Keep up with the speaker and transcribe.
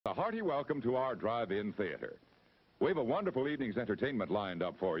A hearty welcome to our drive-in theater. We have a wonderful evening's entertainment lined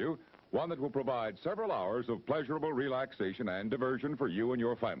up for you, one that will provide several hours of pleasurable relaxation and diversion for you and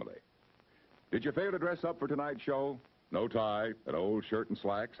your family. Did you fail to dress up for tonight's show? No tie, an old shirt and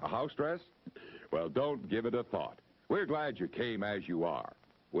slacks, a house dress? Well, don't give it a thought. We're glad you came as you are.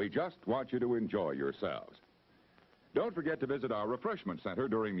 We just want you to enjoy yourselves. Don't forget to visit our refreshment center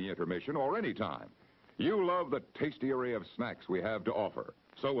during the intermission or any time. You love the tasty array of snacks we have to offer.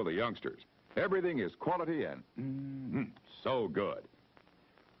 So will the youngsters. Everything is quality and so good.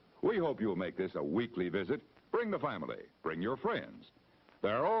 We hope you'll make this a weekly visit. Bring the family. Bring your friends.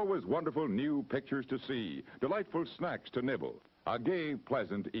 There are always wonderful new pictures to see, delightful snacks to nibble. A gay,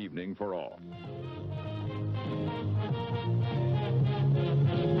 pleasant evening for all.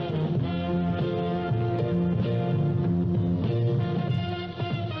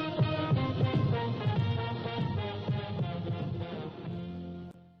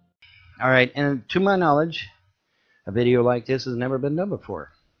 All right, and to my knowledge, a video like this has never been done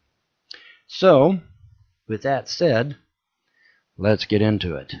before. So, with that said, let's get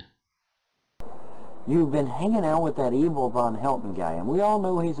into it. You've been hanging out with that evil Vonhelton guy, and we all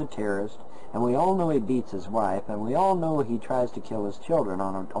know he's a terrorist, and we all know he beats his wife, and we all know he tries to kill his children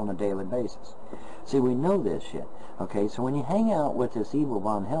on a daily basis. See, we know this shit. Okay, so when you hang out with this evil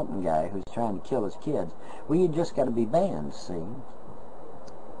Vonhelton guy who's trying to kill his kids, well, you just got to be banned, see?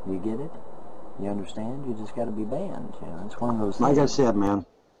 You get it? You understand? You just got to be banned. You know, it's one of those things. Like I said, man,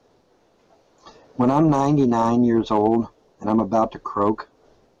 when I'm 99 years old and I'm about to croak,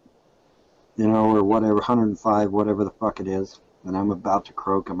 you know, or whatever, 105, whatever the fuck it is, and I'm about to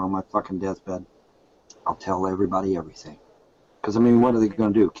croak, I'm on my fucking deathbed, I'll tell everybody everything. Because, I mean, what are they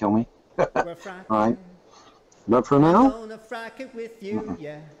going to do? Kill me? All right? But for now,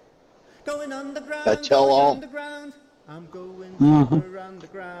 I tell all.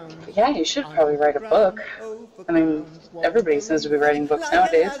 Yeah, you should probably write a book. I mean, everybody seems to be writing books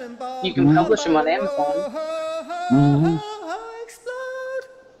nowadays. You can publish them on Amazon.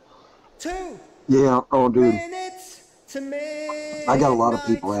 Yeah, oh dude, I got a lot of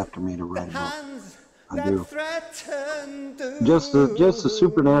people after me to write a book. I do. Just the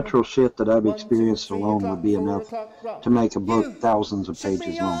supernatural shit that I've experienced alone would be enough to make a book thousands of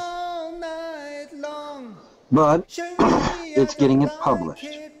pages long. But it's getting it published,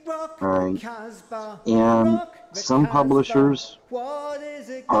 alright? And some publishers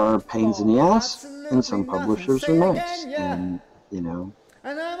are pains in the ass, and some publishers are nice. And, you know,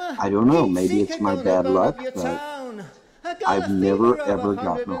 I don't know, maybe it's my bad luck, but I've never ever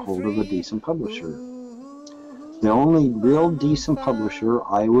gotten a hold of a decent publisher. The only real decent publisher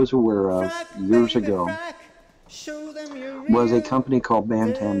I was aware of years ago was a company called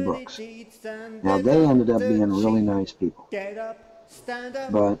Bantam Books. Now they ended up being really nice people,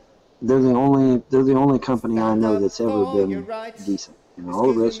 but they're the only company I know that's ever been decent. You know,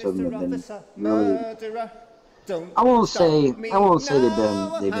 all the rest of them have been really. I won't say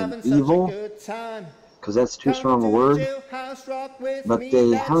they've been evil, because that's too strong a word. But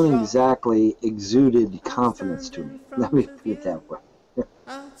they haven't exactly exuded confidence to me. Let me put it that way.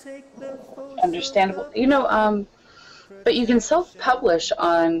 Understandable. You know, but you can self-publish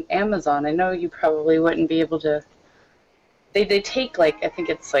on Amazon. I know you probably wouldn't be able to. They take, like, I think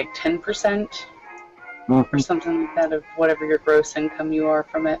it's like 10% or something like that of whatever your gross income you are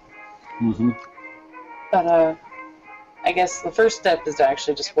from it. But I guess the first step is to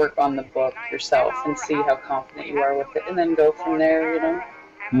actually just work on the book yourself and see how confident you are with it, and then go from there. You know,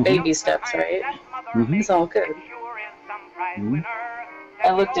 baby steps, right? It's all good.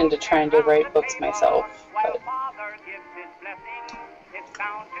 I looked into trying to write books myself, but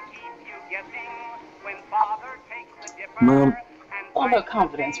Well, all about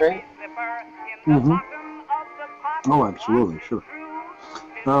confidence, right? Oh, absolutely, sure.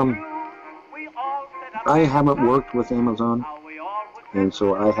 I haven't worked with Amazon, and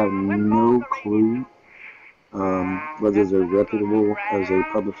so I have no clue whether they're reputable as a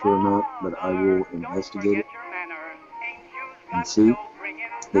publisher or not, but I will investigate it and see,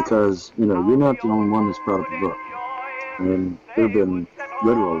 because, you know, you're not the only one that's brought up a book. And there have been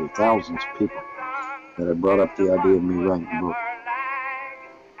literally thousands of people that have brought up the idea of me writing a book.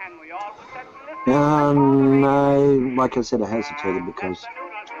 And like I said, I hesitated because,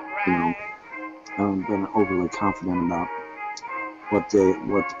 you know, I haven't been overly confident about what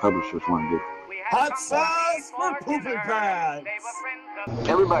the publishers want to do. Hot sauce for pooping pads!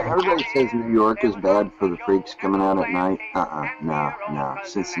 Everybody says New York is bad for the freaks coming out at night. No.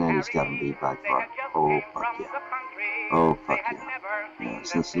 Cincinnati's got them beat by far. Oh, fuck yeah. Oh, fuck yeah.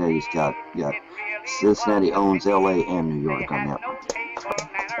 Yeah, Cincinnati owns L.A. and New York on that one.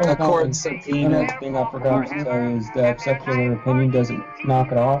 According to another thing I forgot to tell you is that secular opinion doesn't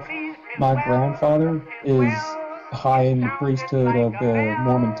knock it off. My grandfather is high in the priesthood of the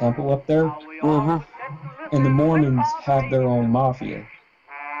Mormon temple up there. And the Mormons have their own mafia.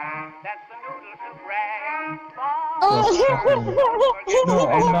 No,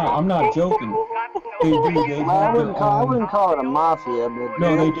 I'm not joking. They do. They have their I own. wouldn't call it a mafia, but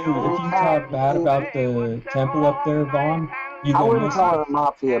No, they do. If you talk bad about the temple up there, Vaughn, you I go wouldn't missing. call it a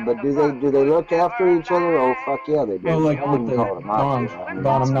mafia, but do they look after each other? Oh fuck yeah, they do. Oh, like I wouldn't with call it a the mafia.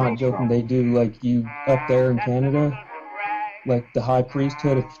 Vaughn, I'm not joking. They do, like you up there in Canada, like the high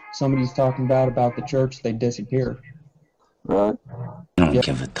priesthood. If somebody's talking bad about the church, they disappear. Right. Don't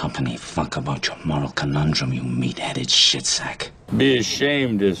give a company fuck about your moral conundrum, you meat-headed shitsack. Be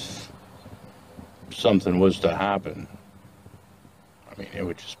ashamed if something was to happen. I mean, it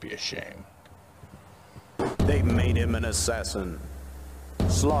would just be a shame. They made him an assassin,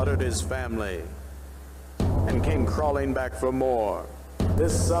 slaughtered his family, and came crawling back for more.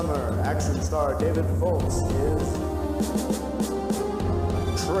 This summer, action star David Foltz is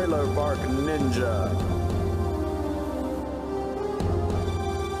Trailer Park Ninja.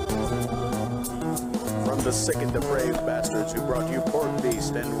 From the sick and depraved bastards who brought you Pork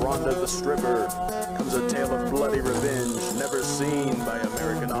Beast and Rhonda the Stripper comes a tale of bloody revenge never seen by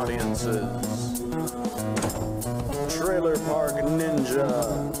American audiences. Trailer Park Ninja.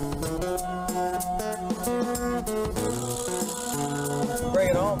 Bring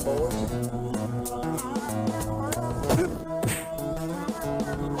it on, boys.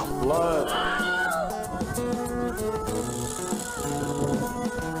 Blood.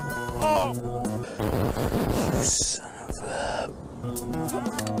 You son of a...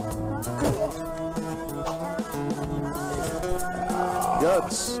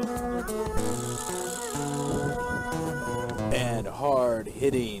 Guts. And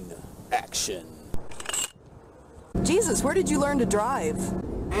hard-hitting action. Jesus, where did you learn to drive?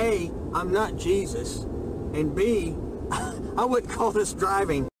 A, I'm not Jesus. And B, I wouldn't call this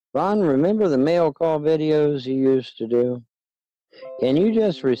driving. Ron, remember the mail call videos you used to do? Can you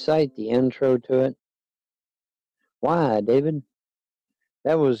just recite the intro to it? Why, David?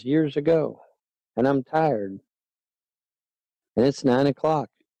 That was years ago, and I'm tired. And it's 9 o'clock,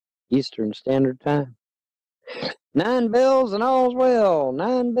 Eastern Standard Time. 9 bells and all's well.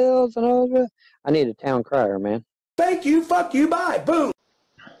 9 bells and all's well. I need a town crier, man. Thank you, fuck you, bye, boom.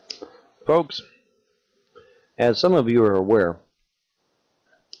 Folks, as some of you are aware,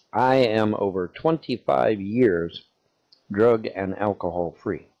 I am over 25 years drug and alcohol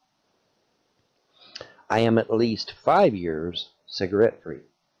free. I am at least 5 years cigarette free,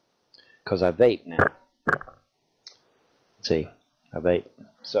 because I vape now. See, I vape.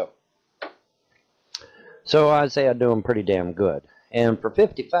 So I'd say I'm doing pretty damn good. And for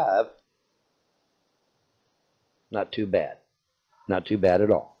 55, not too bad. Not too bad at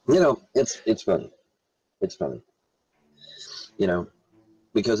all. You know, it's funny. It's funny. You know,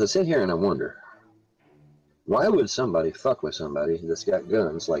 because I sit here and I wonder, why would somebody fuck with somebody that's got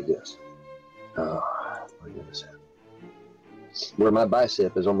guns like this? Oh, my goodness. Where my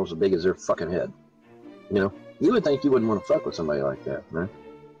bicep is almost as big as their fucking head. You know, you would think you wouldn't want to fuck with somebody like that, man.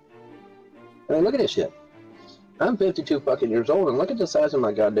 I mean, look at this shit. I'm 52 fucking years old, and look at the size of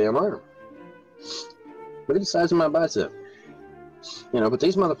my goddamn arm. Look at the size of my bicep. You know, but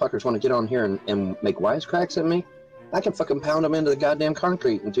these motherfuckers want to get on here and make wisecracks at me. I can fucking pound them into the goddamn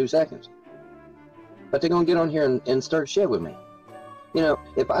concrete in 2 seconds. But they're going to get on here and start shit with me. You know,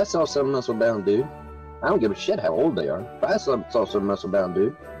 if I saw some muscle-bound dude, I don't give a shit how old they are. If I saw some muscle-bound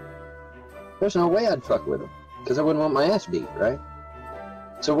dude, there's no way I'd fuck with them. Because I wouldn't want my ass beat, right?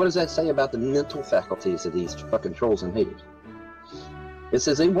 So what does that say about the mental faculties of these fucking trolls and haters? It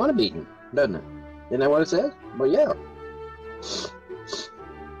says they want to beat them, doesn't it? Isn't that what it says? Well, yeah.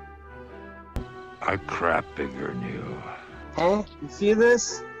 A crap bigger than you. Huh? You see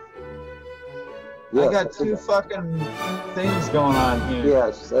this? Yes, I got 2 fucking things going on here.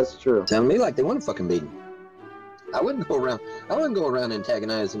 Yes, that's true. Sound to me like they want to fucking beat them. I wouldn't go around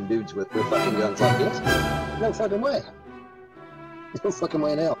antagonizing dudes with fucking guns like this. No fucking way. No fucking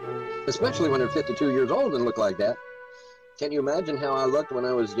way in hell. Especially when they're 52 years old and look like that. Can you imagine how I looked when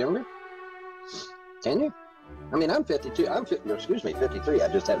I was younger? Can you? I mean, I'm 53. I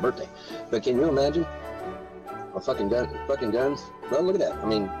just had a birthday. But can you imagine a fucking guns? Well, look at that. I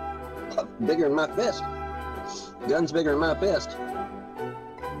mean, bigger than my fist. Guns bigger than my fist.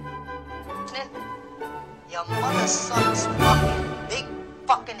 Your mother sucks fucking big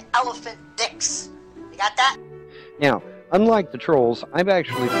fucking elephant dicks. You got that? Now, unlike the trolls, I've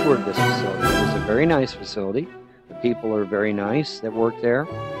actually toured this facility. It was a very nice facility. The people are very nice that work there.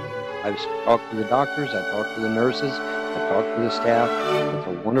 I've talked to the doctors, I've talked to the nurses, I've talked to the staff. It's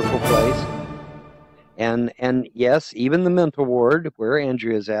a wonderful place. And yes, even the mental ward where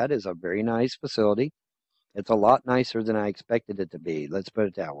Andrea's at is a very nice facility. It's a lot nicer than I expected it to be. Let's put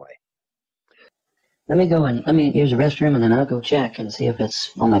it that way. Let me go and let me use the restroom, and then I'll go check and see if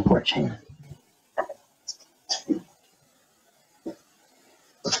it's on my porch. Hang on.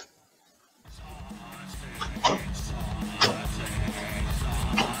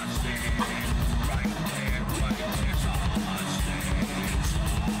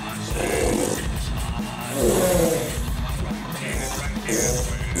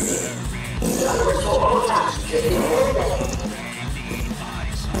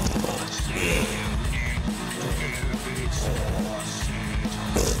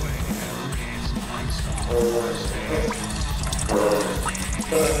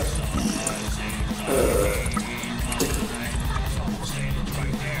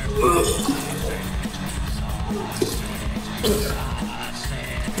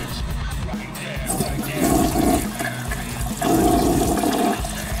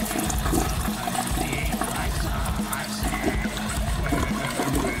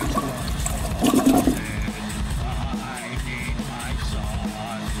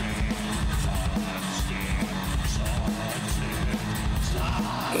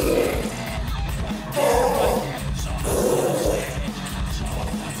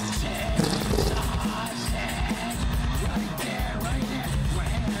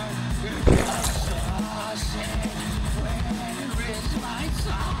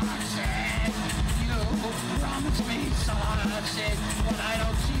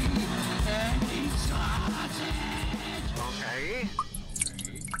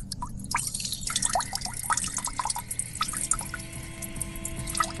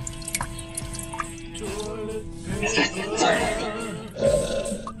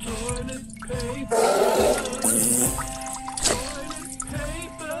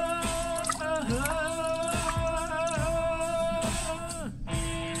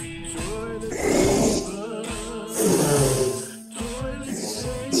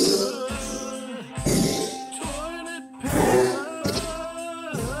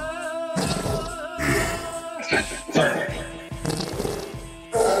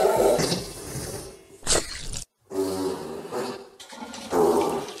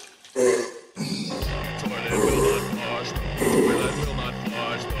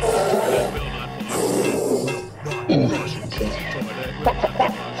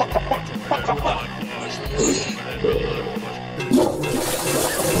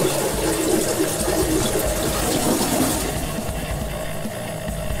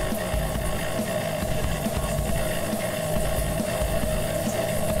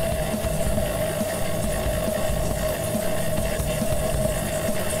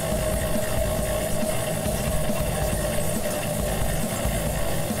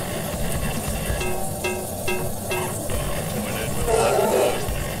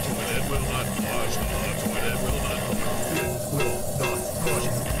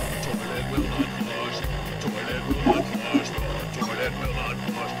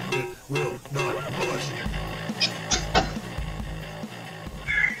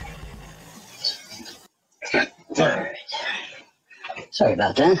 Sorry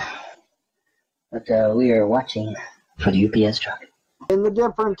about that. But we are watching for the UPS truck. In the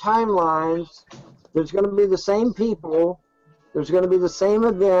different timelines, there's going to be the same people, there's going to be the same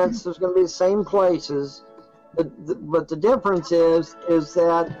events, there's going to be the same places, but the difference is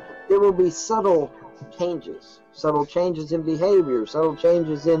that there will be subtle changes in behavior, subtle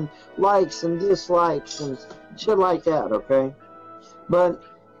changes in likes and dislikes and shit like that, okay? But,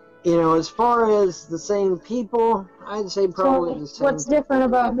 you know, as far as the same people, I'd say probably the same. What's different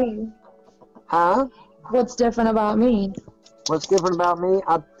about me? Huh? What's different about me? What's different about me?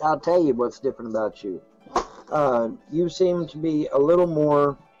 I'll tell you what's different about you. You seem to be a little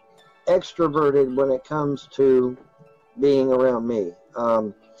more extroverted when it comes to being around me.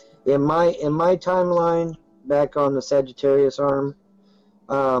 In my timeline, back on the Sagittarius arm,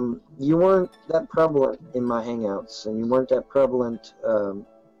 you weren't that prevalent in my hangouts, and you weren't that prevalent,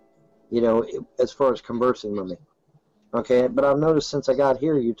 you know, as far as conversing with me. Okay, but I've noticed since I got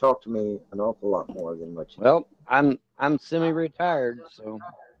here, you talk to me an awful lot more than what you. Well, I'm semi-retired, so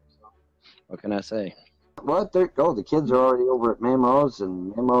what can I say? What? The kids are already over at Memo's,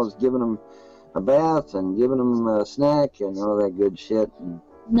 and Memo's giving them a bath and giving them a snack and all that good shit. And,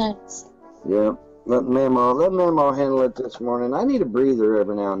 nice. Yeah, let Memo handle it this morning. I need a breather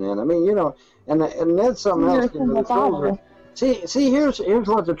every now and then. I mean, you know, and that's something else. You know, See, here's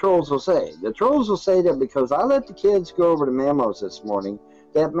what the trolls will say. The trolls will say that because I let the kids go over to Mammo's this morning,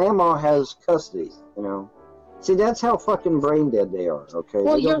 that Mammo has custody, you know. See, that's how fucking brain dead they are, okay?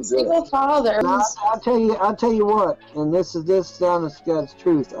 Well, you're a single father. Now, I'll tell you what, and this down to God's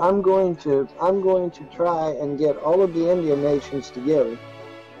truth. I'm going to try and get all of the Indian nations together,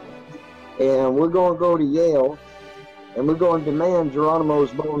 and we're going to go to Yale, and we're going to demand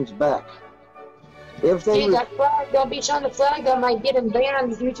Geronimo's bones back. If they that flag, don't be showing the flag. That might get him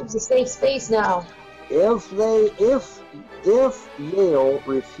banned. YouTube's a safe space now. If Yale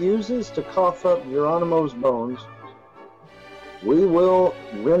refuses to cough up Geronimo's bones, we will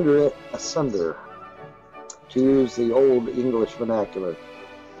render it asunder, to use the old English vernacular.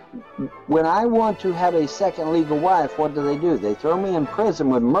 When I want to have a second legal wife, what do? They throw me in prison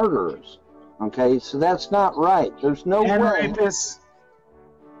with murderers. Okay, so that's not right. There's no way.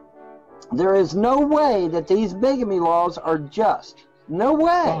 There is no way that these bigamy laws are just. No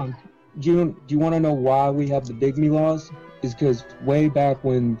way. Do you want to know why we have the bigamy laws? Is because way back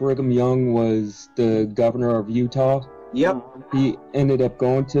when Brigham Young was the governor of Utah, he ended up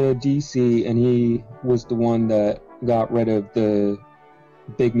going to D.C. and he was the one that got rid of the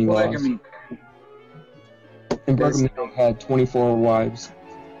bigamy laws. And Brigham Young had 24 wives.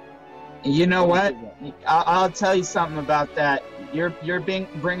 You know what? I'll tell you something about that. You're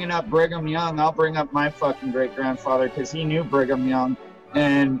bringing up Brigham Young. I'll bring up my fucking great-grandfather because he knew Brigham Young.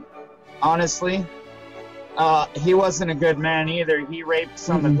 And honestly, he wasn't a good man either. He raped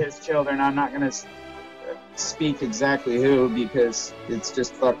some of his children. I'm not going to speak exactly who because it's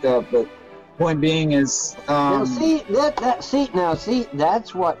just fucked up. But point being is... now, see,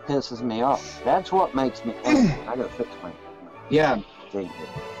 that's what pisses me off. That's what makes me angry. I got to fix my... Yeah.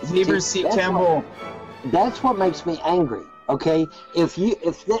 Hebrews C. Campbell. That's what makes me angry. Okay, if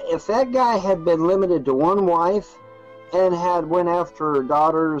that guy had been limited to one wife and had went after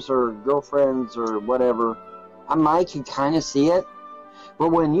daughters or girlfriends or whatever, I might could kind of see it. But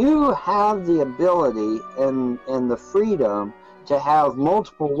when you have the ability and the freedom to have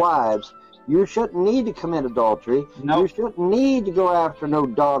multiple wives, you shouldn't need to commit adultery. You shouldn't need to go after no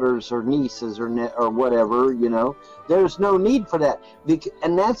daughters or nieces or whatever, you know. There's no need for that.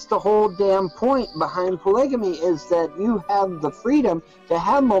 And that's the whole damn point behind polygamy, is that you have the freedom to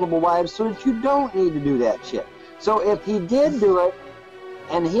have multiple wives so that you don't need to do that shit. So if he did do it,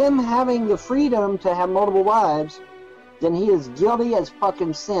 and him having the freedom to have multiple wives, then he is guilty as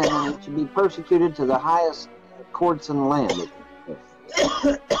fucking sin and should be persecuted to the highest courts in the land. That's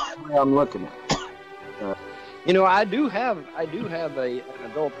the way I'm looking at it. You know, I do have an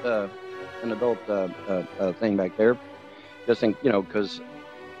adult thing back there. Just think, you know, because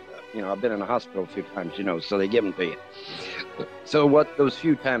I've been in the hospital a few times, you know, so they give them to you. So those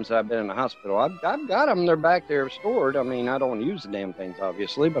few times I've been in the hospital, I've got them. They're back there stored. I mean, I don't use the damn things,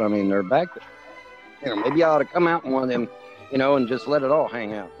 obviously, but I mean, they're back there. You know, maybe I ought to come out in one of them, you know, and just let it all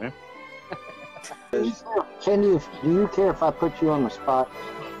hang out, man. Do you care if I put you on the spot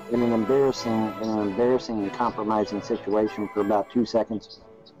in an embarrassing and compromising situation for about 2 seconds?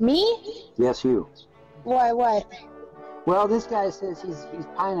 Me? Yes, you. Why? What? Well, this guy says he's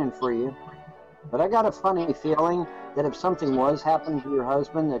pining for you, but I got a funny feeling that if something was happening to your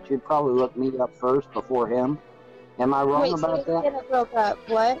husband, that you'd probably look me up first before him. Am I wrong about that? Wait, broke up.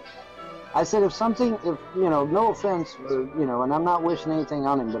 What? I said if no offense, and I'm not wishing anything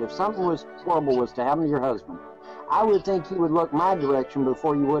on him, but if something was horrible was to happen to your husband, I would think you would look my direction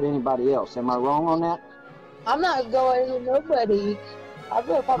before you would anybody else. Am I wrong on that? I'm not going to nobody. I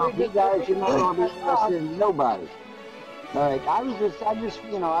will probably be guys, you're not going to be interested in nobody. All right,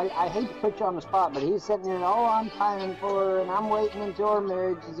 I hate to put you on the spot, but he's sitting there, I'm pining for her, and I'm waiting until our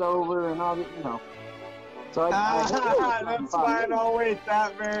marriage is over, and all that, you know. So that's why I don't wait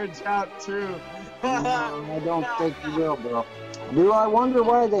that marriage out, too. I don't think you will, bro. Do I wonder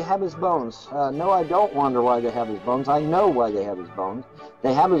why they have his bones? No, I don't wonder why they have his bones. I know why they have his bones.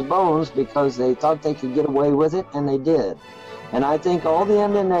 They have his bones because they thought they could get away with it, and they did. And I think all the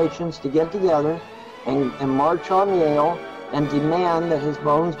Indian nations to get together and march on Yale and demand that his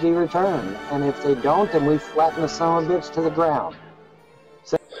bones be returned. And if they don't, then we flatten the son of a bitch to the ground.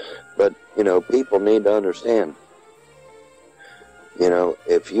 But, people need to understand,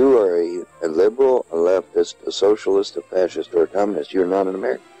 if you are a liberal, a leftist, a socialist, a fascist, or a communist, you're not an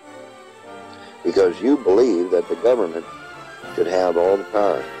American. Because you believe that the government should have all the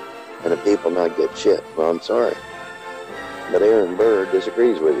power and the people not get shit. Well, I'm sorry. But Aaron Burr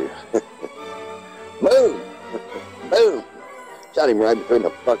disagrees with you. Boom! Boom! Shot him right between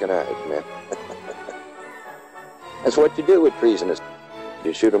the fucking eyes, man. That's what you do with treasonous.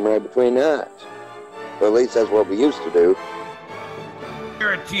 You shoot them right between the eyes. Well, at least that's what we used to do.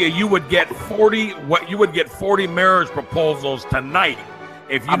 guarantee you would get 40 marriage proposals tonight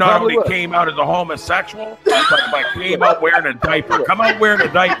if you not only came out as a homosexual, but came out wearing a diaper. Come out wearing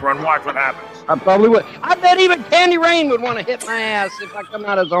a diaper and watch what happens. I probably would. I bet even Candy Rain would want to hit my ass if I come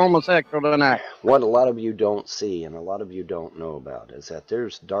out as a homosexual tonight. What a lot of you don't see and a lot of you don't know about is that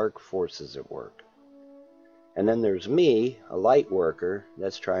there's dark forces at work. And then there's me, a light worker,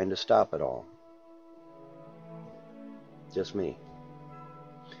 that's trying to stop it all. Just me.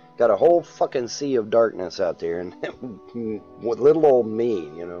 Got a whole fucking sea of darkness out there, and with little old me,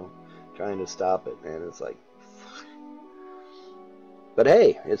 you know, trying to stop it, man. It's like, fuck. But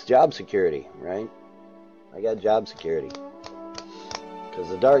hey, it's job security, right? I got job security. Because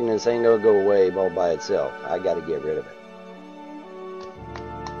the darkness ain't gonna go away all by itself. I gotta get rid of it.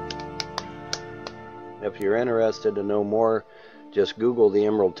 If you're interested to know more, just Google the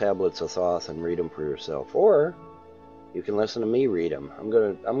Emerald Tablets of Thoth and read them for yourself. Or you can listen to me read them. I'm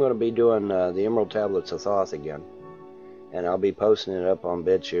gonna be doing the Emerald Tablets of Thoth again, and I'll be posting it up on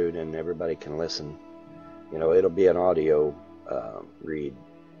BitChute, and everybody can listen. You know, it'll be an audio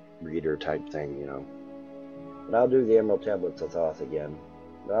reader type thing, you know. But I'll do the Emerald Tablets of Thoth again.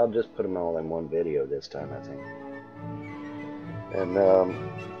 But I'll just put them all in one video this time, I think. And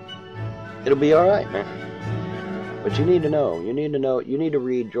it'll be all right, man. But you need to know. You need to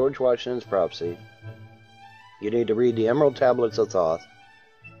read George Washington's prophecy. You need to read the Emerald Tablets of Thoth.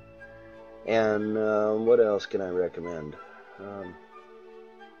 And what else can I recommend?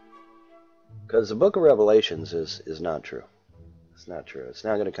 Because the book of Revelations is not true. It's not true. It's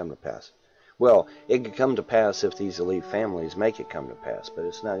not going to come to pass. Well, it could come to pass if these elite families make it come to pass, but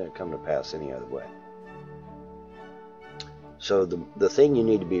it's not going to come to pass any other way. So the thing you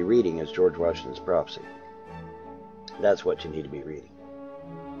need to be reading is George Washington's prophecy. That's what you need to be reading,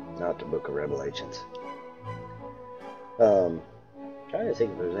 not the book of Revelations. Trying to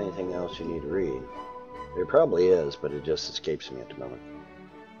think if there's anything else you need to read. There probably is, but it just escapes me at the moment.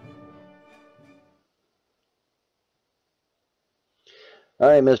 All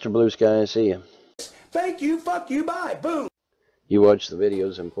right, Mr. Blue Sky, I see you. Thank you, fuck you, bye, boom. You watch the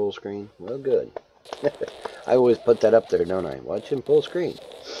videos in full screen? Well, good. I always put that up there, don't I? Watch in full screen.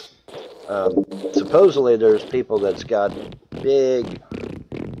 Supposedly there's people that's got big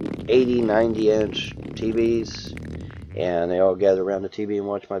 80, 90-inch TVs, and they all gather around the TV and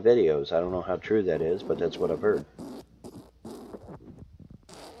watch my videos. I don't know how true that is, but that's what I've heard.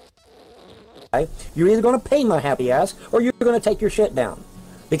 You're either going to pay my happy ass, or you're going to take your shit down.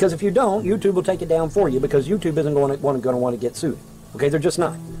 Because if you don't, YouTube will take it down for you, because YouTube isn't going to want to get sued. Okay, they're just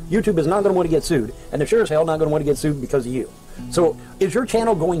not. YouTube is not going to want to get sued, and they're sure as hell not going to want to get sued because of you. So, is your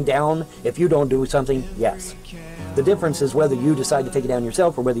channel going down if you don't do something? Yes. The difference is whether you decide to take it down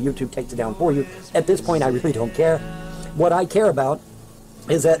yourself or whether YouTube takes it down for you. At this point, I really don't care. What I care about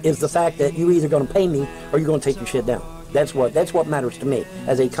is the fact that you're either going to pay me or you're going to take your shit down. That's what matters to me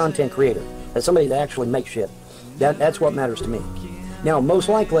as a content creator, as somebody that actually makes shit. That's what matters to me. Now, most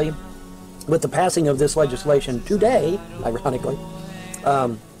likely, with the passing of this legislation today, ironically,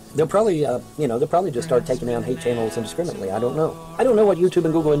 they'll probably, they'll probably just start taking down hate channels indiscriminately. I don't know. I don't know what YouTube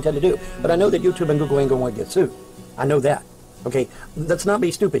and Google intend to do, but I know that YouTube and Google ain't going to want to get sued. I know that. Okay, let's not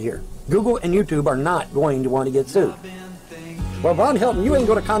be stupid here. Google and YouTube are not going to want to get sued. Well, Vonhelton, you ain't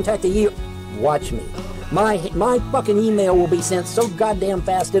going to contact the EU. Watch me. My fucking email will be sent so goddamn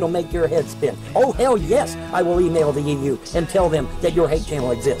fast it'll make your head spin. Oh, hell yes, I will email the EU and tell them that your hate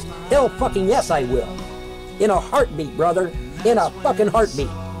channel exists. Hell fucking yes, I will. In a heartbeat, brother. In a fucking heartbeat.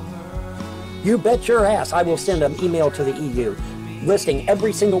 You bet your ass I will send an email to the EU listing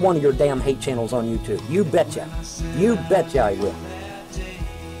every single one of your damn hate channels on YouTube. You betcha. You betcha I will.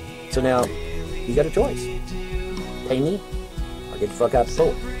 So now, you got a choice. Pay me, or get the fuck out the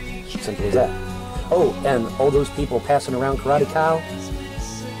pool. Simple as that. Oh, and all those people passing around Karate Kyle.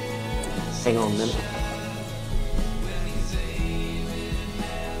 Hang on a minute.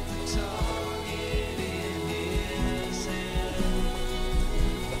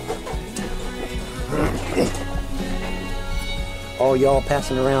 All y'all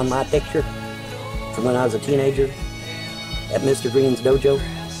passing around my picture from when I was a teenager at Mr. Green's dojo.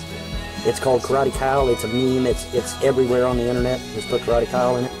 It's called Karate Kyle. It's a meme. It's everywhere on the internet. Just put Karate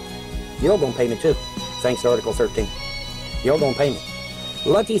Kyle in it. Y'all gonna pay me too, thanks to Article 13. Y'all gonna pay me.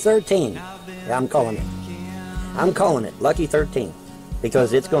 Lucky 13. Yeah, I'm calling it. I'm calling it Lucky 13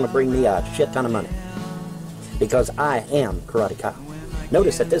 because it's gonna bring me a shit ton of money. Because I am Karate Kyle.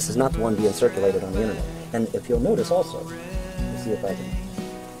 Notice that this is not the one being circulated on the internet. And if you'll notice also, let's see if I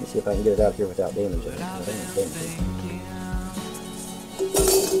can get it out here without damaging it.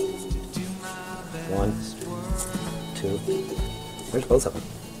 One, two, There's both of them.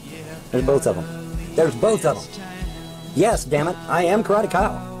 There's both of them. There's both of them. Yes, damn it, I am Karate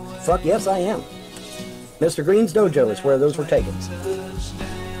Kyle. Fuck yes, I am. Mr. Green's dojo is where those were taken.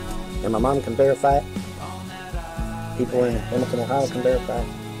 And my mom can verify it. People in Hamilton, Ohio can verify it.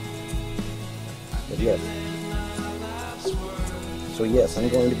 But yes. So yes, I'm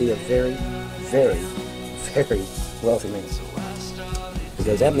going to be a very, very, very wealthy man.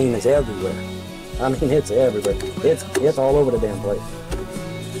 Because that meme is everywhere. I mean, it's everywhere. It's all over the damn place.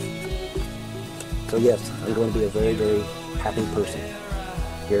 So yes, I'm going to be a very, very happy person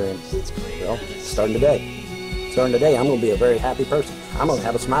here in, well, starting today. Starting today, I'm going to be a very happy person. I'm going to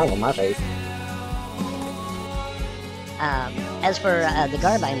have a smile on my face. As for the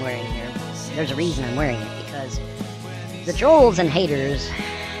garb I'm wearing here, there's a reason I'm wearing it, because the trolls and haters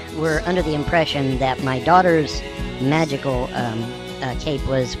were under the impression that my daughter's magical cape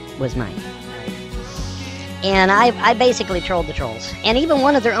was mine. And I basically trolled the trolls. And even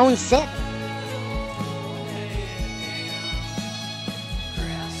one of their own set.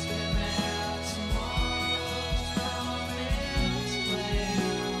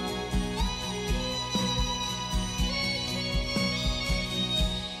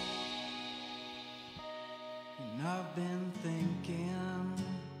 And I've been thinking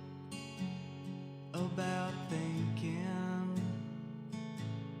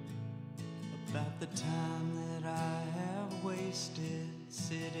about the time that I have wasted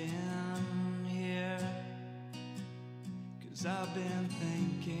sitting here. 'Cause I've been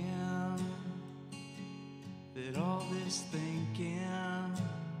thinking that all this thinking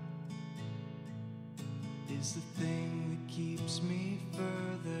is the thing that keeps me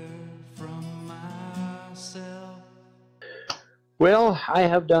further from myself. Well, I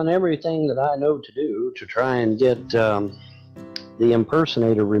have done everything that I know to do to try and get the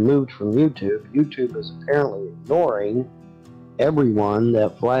impersonator removed from YouTube. YouTube is apparently ignoring everyone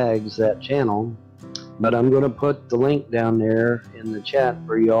that flags that channel, but I'm going to put the link down there in the chat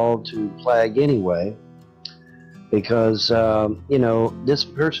for y'all to flag anyway, because you know, this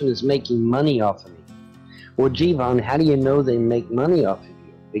person is making money off of me. Well, Jevon, how do you know they make money off of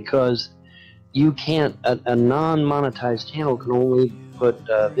you? Because you can't, a non-monetized channel can only put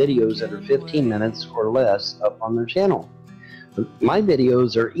videos that are 15 minutes or less up on their channel. My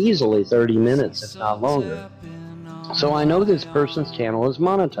videos are easily 30 minutes, if not longer. So I know this person's channel is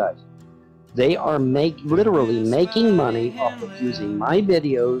monetized. They are literally making money off of using my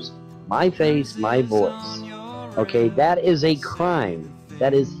videos, my face, my voice. Okay, that is a crime.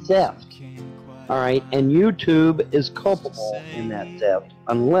 That is theft. Alright, and YouTube is culpable in that theft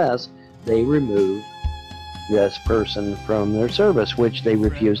unless they remove this person from their service, which they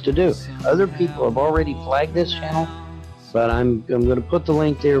refuse to do. Other people have already flagged this channel, but I'm going to put the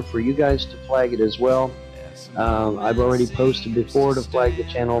link there for you guys to flag it as well. I've already posted before to flag the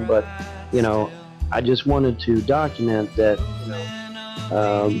channel, but you know, I just wanted to document that, you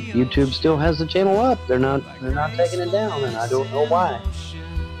know, YouTube still has the channel up. They're not taking it down, and I don't know why.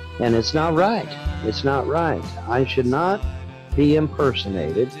 And it's not right. It's not right. I should not be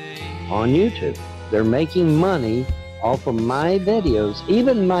impersonated on YouTube. They're making money off of my videos,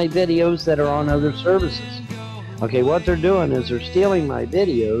 even my videos that are on other services. Okay, what they're doing is they're stealing my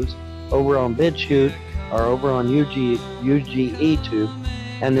videos over on BitChute or over on UGEtube,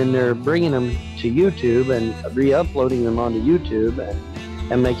 and then they're bringing them to YouTube and re-uploading them onto YouTube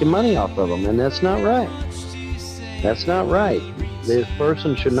and making money off of them, and that's not right. That's not right. This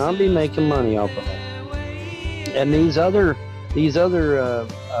person should not be making money off of them. And these other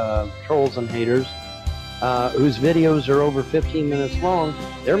trolls and haters whose videos are over 15 minutes long,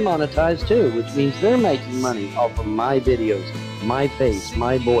 they're monetized too, which means they're making money off of my videos, my face,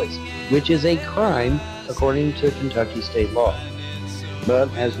 my voice, which is a crime according to Kentucky state law.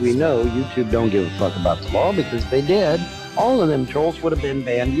 But as we know, YouTube don't give a fuck about the law, because if they did, all of them trolls would have been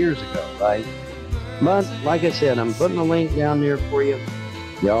banned years ago, right? But like I said, I'm putting a link down there for you.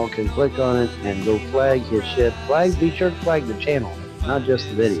 Y'all can click on it and go flag his shit. Be sure to flag the channel, not just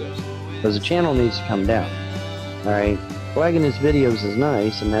the videos, because the channel needs to come down. Alright, flagging his videos is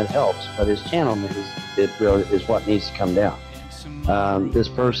nice and that helps, but his channel is what needs to come down. This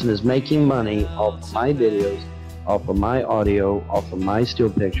person is making money off of my videos, off of my audio, off of my still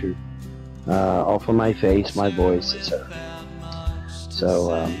picture, off of my face, my voice, etc.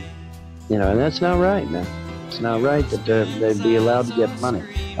 So, you know, and that's not right, man. It's not right that they'd be allowed to get money.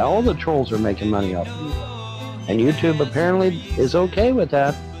 Now, all the trolls are making money off of you. And YouTube apparently is okay with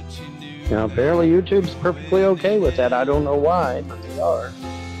that. You know, apparently YouTube's perfectly okay with that. I don't know why, but they are.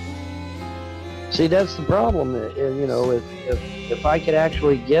 See, that's the problem. You know, if I could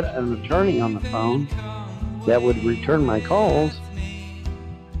actually get an attorney on the phone that would return my calls,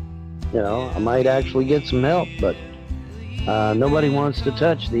 you know, I might actually get some help, but nobody wants to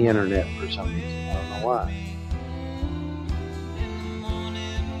touch the internet for some reason. I don't know why.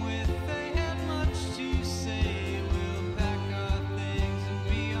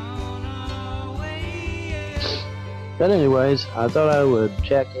 But anyways, I thought I would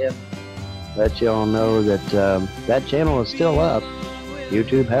check in, let y'all know that that channel is still up.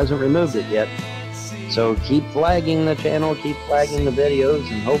 YouTube hasn't removed it yet. So keep flagging the channel, keep flagging the videos,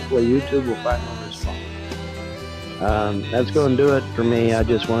 and hopefully YouTube will finally respond. That's going to do it for me. I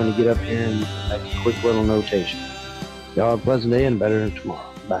just wanted to get up here and make a quick little notation. Y'all have a pleasant day and better tomorrow.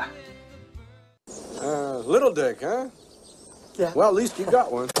 Bye. Little dick, huh? Yeah. Well, at least you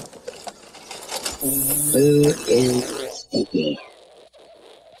got one. Who is stinky?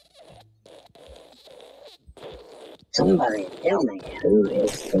 Somebody tell me who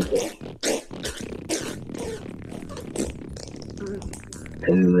is stinky.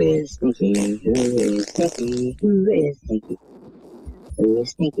 Who is stinky? Who is stinky? Who is stinky? Who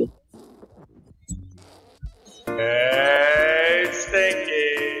is stinky? Hey, Stinky.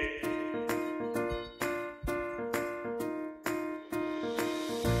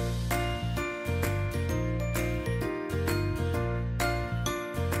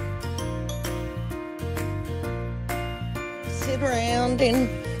 Sit around and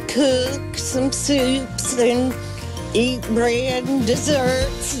cook some soups and eat bread and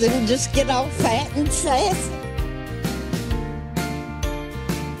desserts and just get all fat and sassy.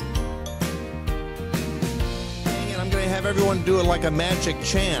 And I'm going to have everyone do it like a magic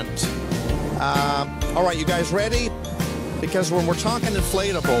chant. All right, you guys ready? Because when we're talking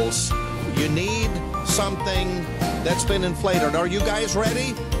inflatables, you need something that's been inflated. Are you guys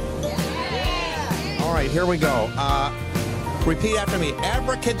ready? Yeah. All right, here we go. Repeat after me.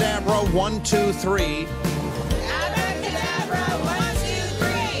 Abracadabra, 1, 2, 3. Abracadabra, 1,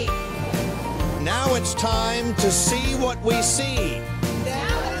 2, 3. Now it's time to see what we see.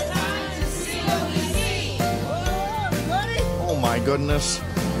 Now it's time to see what we see. Whoa, everybody. Oh my goodness.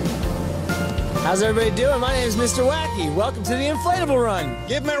 How's everybody doing? My name is Mr. Wacky. Welcome to the Inflatable Run.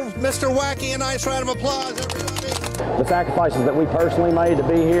 Give Mr. Wacky a nice round of applause, everybody. The sacrifices that we personally made to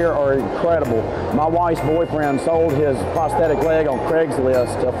be here are incredible. My wife's boyfriend sold his prosthetic leg on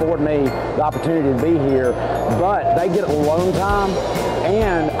Craigslist to afford me the opportunity to be here, but they get alone time,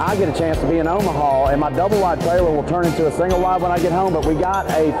 and I get a chance to be in Omaha, and my double-wide trailer will turn into a single-wide when I get home, but we got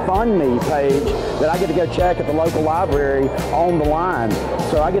a Fund Me page that I get to go check at the local library on the line.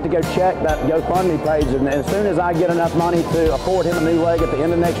 So I get to go check that GoFundMe page, and as soon as I get enough money to afford him a new leg at the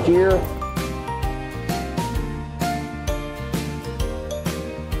end of next year,